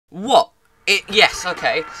What? Yes,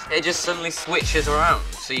 okay. It just suddenly switches around,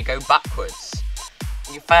 so you go backwards.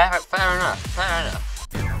 Fair enough, fair enough.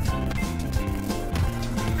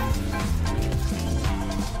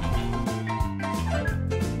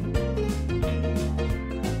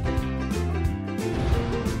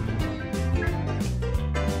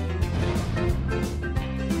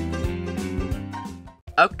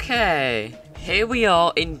 Okay, here we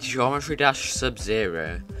are in Geometry Dash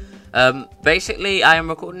Sub-Zero. Basically, I am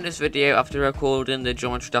recording this video after recording the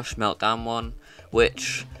Geometry Dash Meltdown one,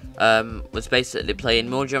 which was basically playing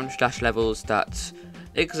more Geometry Dash levels that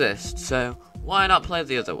exist, so why not play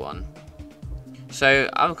the other one? So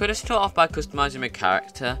I'm going to start off by customizing my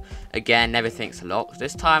character. Again, everything's locked.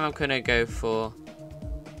 This time I'm going to go for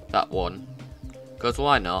that one, because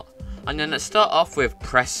why not? And then let's start off with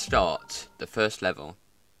press start, the first level.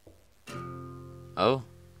 Oh.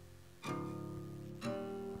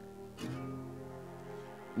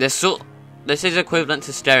 This is equivalent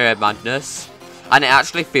to Stereo Madness, and it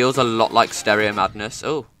actually feels a lot like Stereo Madness.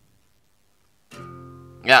 Oh.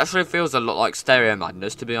 It actually feels a lot like Stereo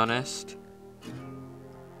Madness, to be honest.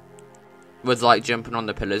 With like jumping on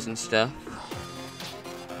the pillars and stuff.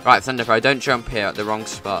 Right, ThunderPRO, don't jump here at the wrong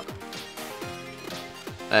spot.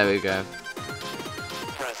 There we go.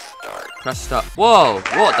 Press start. Whoa,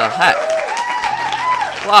 what the heck?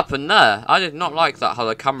 What happened there? I did not like that, how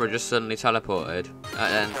the camera just suddenly teleported.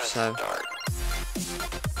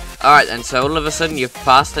 Alright then, so all of a sudden you're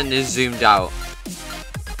fast and you're zoomed out.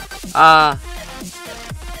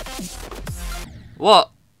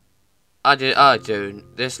 What? Dude,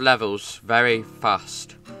 this level's very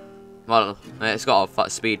fast. Well, it's got a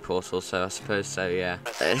speed portal, so I suppose so, yeah.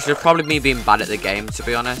 It's just probably me being bad at the game, to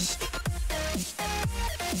be honest.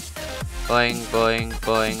 Boing, boing,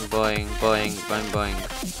 boing, boing, boing, boing, boing.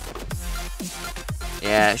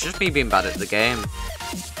 Yeah, it's just me being bad at the game.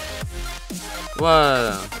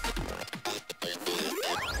 Whoa.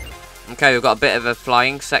 Okay, we've got a bit of a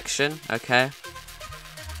flying section. Okay.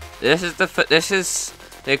 This is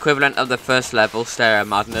the equivalent of the first level, Stereo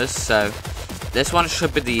Madness. So this one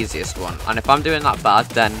should be the easiest one. And if I'm doing that bad,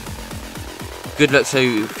 then good luck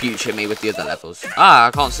to future me with the other levels. Ah,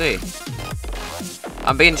 I can't see.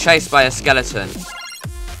 I'm being chased by a skeleton.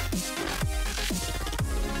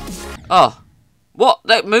 Oh. What?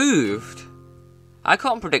 That moved? I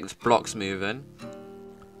can't predict blocks moving.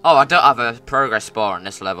 Oh, I don't have a progress bar on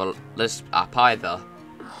this level. This app either.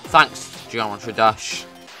 Thanks, Geometry Dash.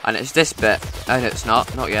 And it's this bit. Oh, no, it's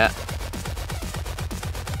not. Not yet.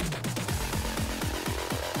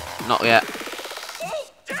 Not yet.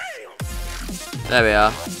 There we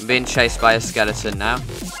are. I'm being chased by a skeleton now.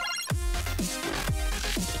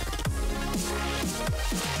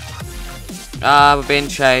 We're being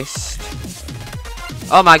chased.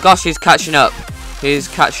 Oh my gosh, he's catching up. He's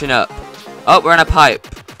catching up. Oh, we're in a pipe.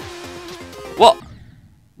 What?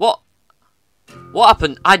 What? What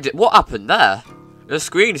happened? What happened there? The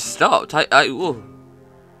screen stopped. I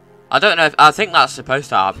don't know if I think that's supposed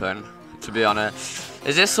to happen, to be honest.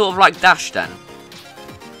 Is this sort of like Dash then?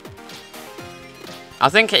 I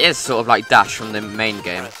think it is sort of like Dash from the main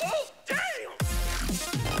game.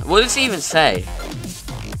 What does he even say?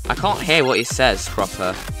 I can't hear what he says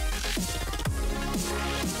proper.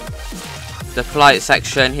 The flight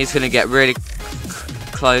section, he's going to get really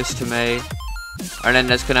close to me. And then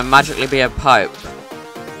there's going to magically be a pipe.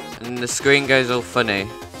 And the screen goes all funny.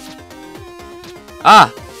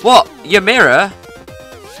 Ah! What? Your mirror?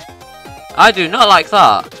 I do not like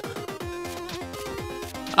that.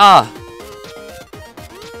 Ah.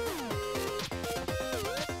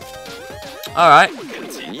 Alright.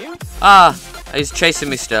 Ah. He's chasing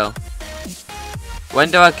me still.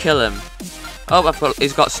 When do I kill him? Oh,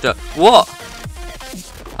 he's got stuck. What?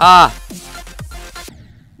 Ah.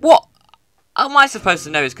 What? How am I supposed to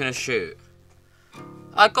know he's going to shoot?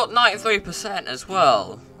 I got 93% as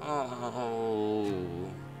well. Oh.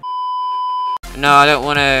 No, I don't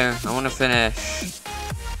want to. I want to finish.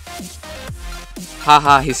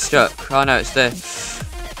 Haha, he's stuck. Oh no, it's this.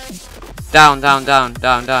 Down, down, down,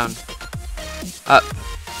 down, down. Up.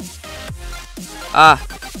 Ah.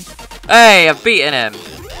 Hey, I've beaten him.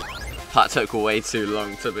 That took way too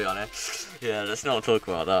long, to be honest. Yeah, let's not talk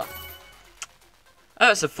about that.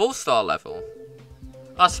 Oh, it's a 4-star level.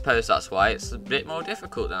 I suppose that's why it's a bit more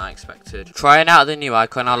difficult than I expected. Trying out the new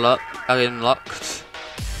icon I unlocked.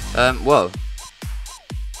 Whoa.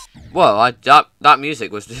 Whoa, that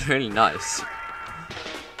music was really nice.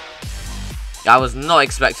 I was not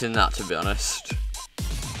expecting that, to be honest.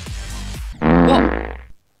 What?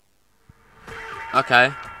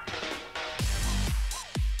 Okay.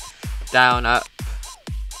 Down, up.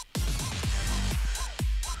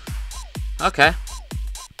 Okay.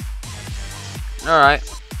 Alright.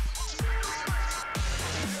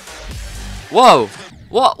 Whoa!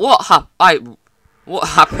 What happened? What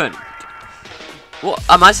happened?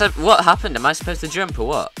 Am I supposed to jump or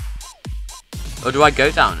what? Or do I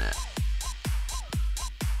go down it?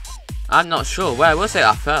 I'm not sure. Where was it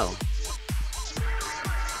I fell?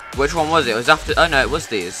 Which one was it? It was after... Oh no, it was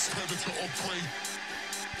these.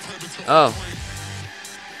 Oh.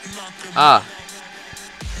 Ah.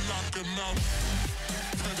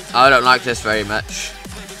 I don't like this very much.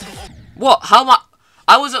 What? How am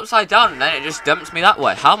I was upside down and then it just dumped me that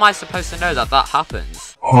way. How am I supposed to know that that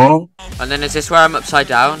happens? Huh? And then is this where I'm upside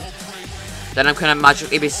down? Then I'm gonna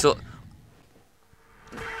magically be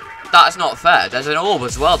That's not fair. There's an orb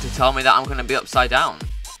as well to tell me that I'm gonna be upside down.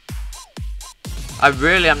 I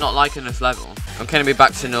really am not liking this level. I'm gonna be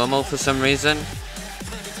back to normal for some reason.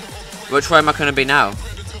 Which way am I gonna be now?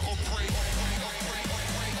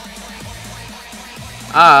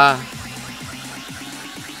 Ah.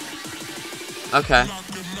 Okay.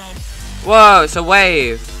 Whoa, it's a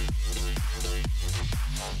wave.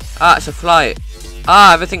 Ah, it's a flight.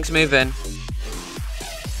 Ah, everything's moving.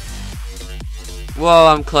 Whoa,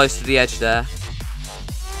 I'm close to the edge there.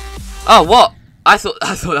 Oh, what? I thought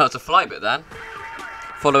that was a flight bit then.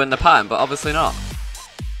 Following the pattern, but obviously not.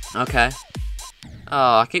 Okay.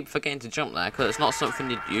 Oh, I keep forgetting to jump there because it's not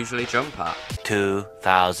something you'd usually jump at.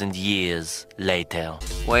 2,000 years later.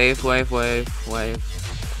 Wave, wave, wave, wave.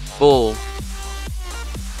 Ball.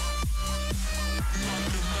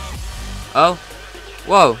 Oh.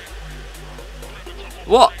 Whoa.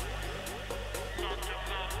 What?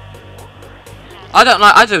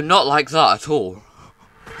 I do not like that at all.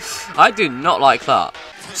 I do not like that.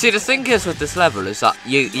 See, the thing is with this level is that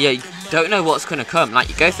you don't know what's gonna come. Like,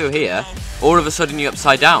 you go through here, all of a sudden you're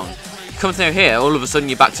upside down. You come through here, all of a sudden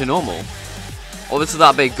you're back to normal. Obviously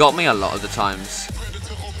that bit got me a lot of the times.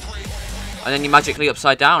 And then you're magically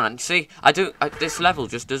upside down. And see, this level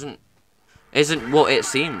just isn't what it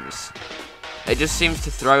seems. It just seems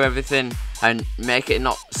to throw everything and make it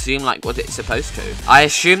not seem like what it's supposed to. I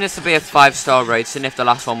assume this would be a 5-star rating if the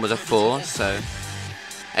last one was a 4, so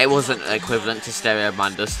it wasn't equivalent to Stereo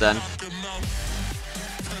Mandus then.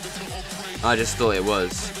 I just thought it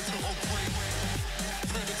was.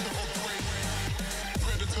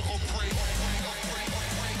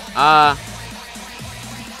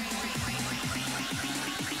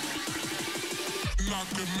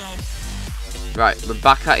 Right, we're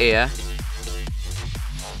back at here.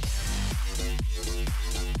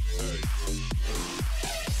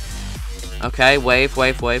 Okay, wave,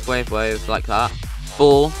 wave, wave, wave, wave, like that.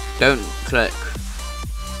 Ball, don't click.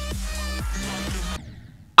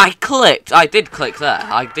 I clicked! I did click there.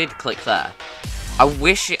 I did click there. I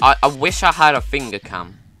wish I had a finger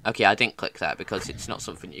cam. Okay, I didn't click there because it's not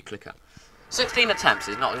something you click at. 16 attempts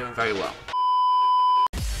is not doing very well.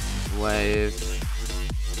 Wave.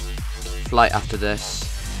 Flight after this.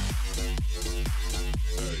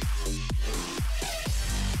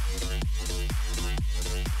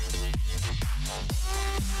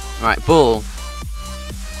 Right, ball.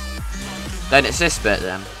 Then it's this bit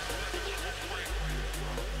then.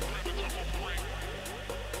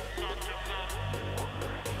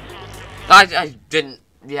 I didn't,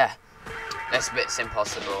 yeah. This bit's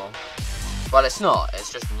impossible. Well, it's not,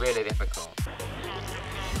 it's just really difficult.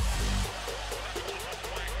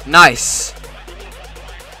 Nice.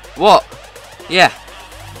 What? Yeah.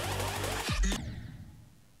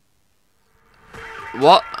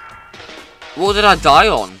 What? What did I die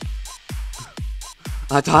on?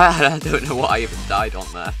 I don't know what I even died on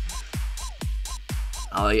there.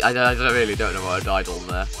 I really don't know what I died on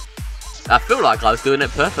there. I feel like I was doing it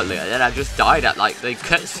perfectly, and then I just died at like the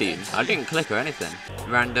cutscene. I didn't click or anything.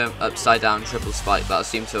 Random upside down triple spike that I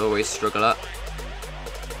seem to always struggle at.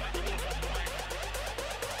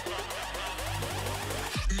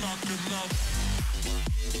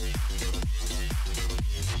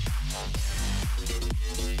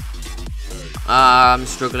 I'm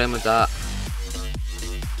struggling with that.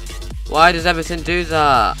 Why does everything do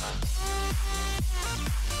that?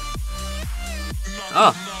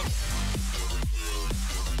 Oh.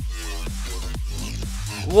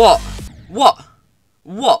 What? What?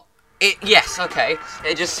 What? Yes, okay.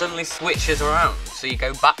 It just suddenly switches around, so you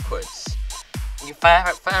go backwards.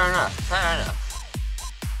 Fair enough, fair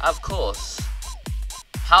enough. Of course.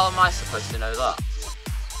 How am I supposed to know that?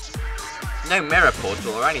 No mirror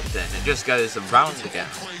portal or anything, it just goes around again.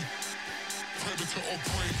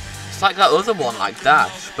 It's like that other one, like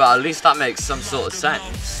Dash, but at least that makes some sort of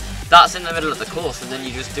sense. That's in the middle of the course and then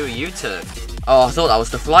you just do a U-turn. Oh, I thought that was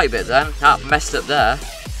the flight bit then. That messed up there.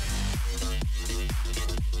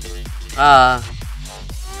 I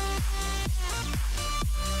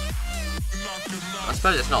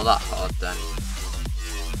suppose it's not that hard then.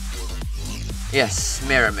 Yes,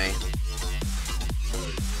 mirror me.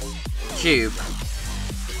 Cube.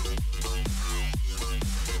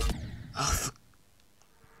 Oh,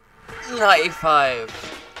 95.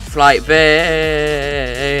 Flight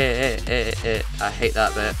bit. I hate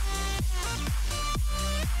that bit.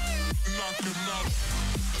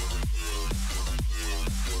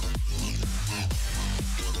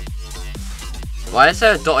 Why is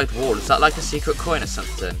there a dotted wall? Is that like a secret coin or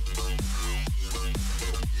something?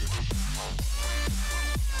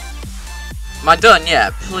 Am I done? Yeah,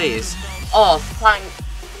 please. Oh,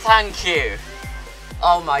 thank you.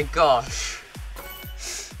 Oh my gosh.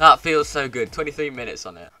 That feels so good. 23 minutes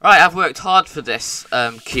on it. Right, I've worked hard for this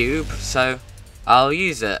cube, so I'll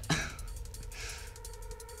use it.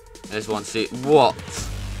 There's one seat. What?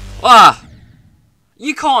 Ah!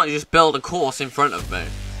 You can't just build a course in front of me.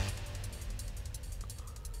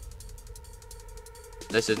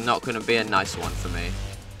 This is not going to be a nice one for me.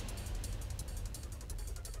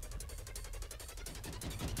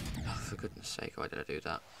 Oh, for goodness sake, why did I do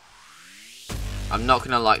that? I'm not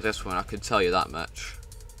going to like this one, I can tell you that much.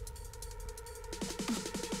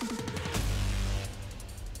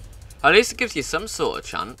 At least it gives you some sort of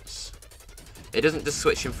chance. It doesn't just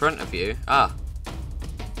switch in front of you. Ah.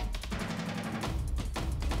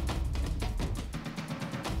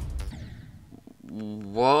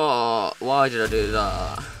 What? Why did I do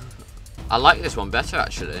that? I like this one better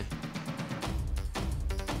actually.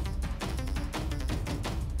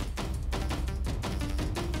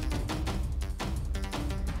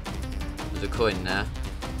 There's a coin there.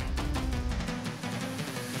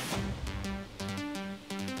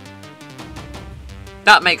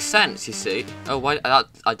 That makes sense, you see. Oh, why? I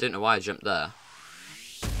don't know why I jumped there.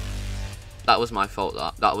 That was my fault.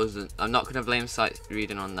 That wasn't. I'm not gonna blame sight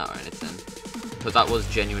reading on that or anything, but that was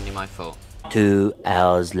genuinely my fault. 2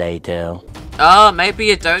 hours later. Oh, maybe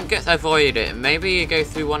you don't get to avoid it. Maybe you go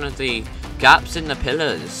through one of the gaps in the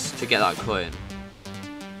pillars to get that coin.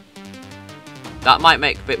 That might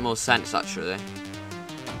make a bit more sense, actually.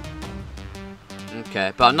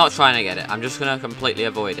 Okay, but I'm not trying to get it. I'm just gonna completely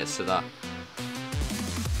avoid it, so that.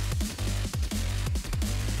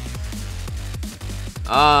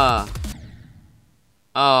 Ah.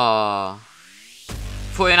 Oh.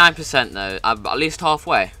 49% though. I'm at least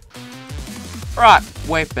halfway. Right,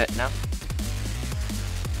 wait a bit now.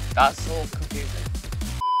 That's all confusing.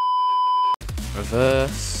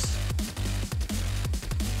 Reverse.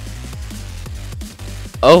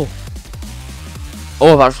 Oh.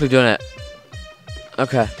 Oh, I've actually done it.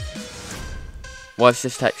 Okay. What does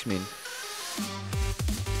this text mean?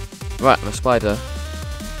 Right, I'm a spider.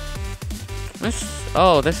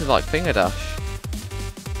 Oh, this is like finger dash.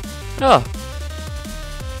 Oh.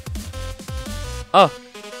 Oh.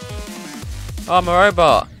 Oh, I'm a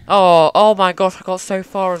robot. Oh my gosh, I got so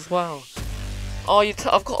far as well. Oh,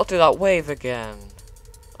 I've got to do that wave again.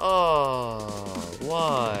 Oh,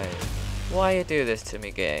 why? Why you do this to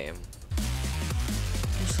me, game?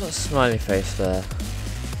 What's that smiley face there?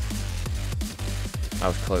 That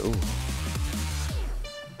was close. Ooh.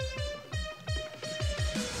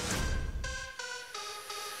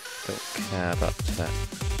 Don't care about text.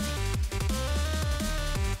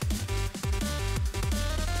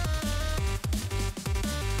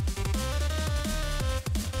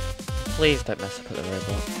 Please don't mess up at the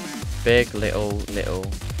robot. Big, little.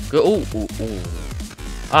 Good. Ooh.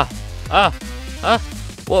 Ah.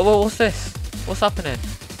 What's this? What's happening?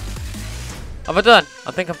 Have I done?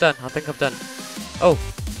 I think I've done. Oh.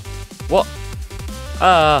 What?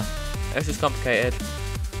 This is complicated.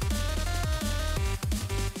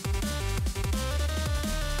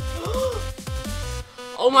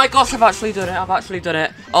 Oh my gosh, I've actually done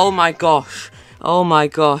it. Oh my gosh,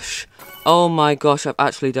 I've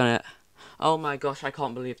actually done it. Oh my gosh, I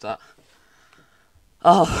can't believe that.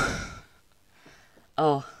 Oh,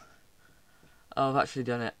 I've actually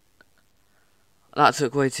done it. That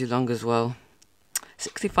took way too long as well.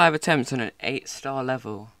 65 attempts on an 8-star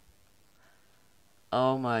level.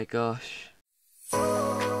 Oh my gosh.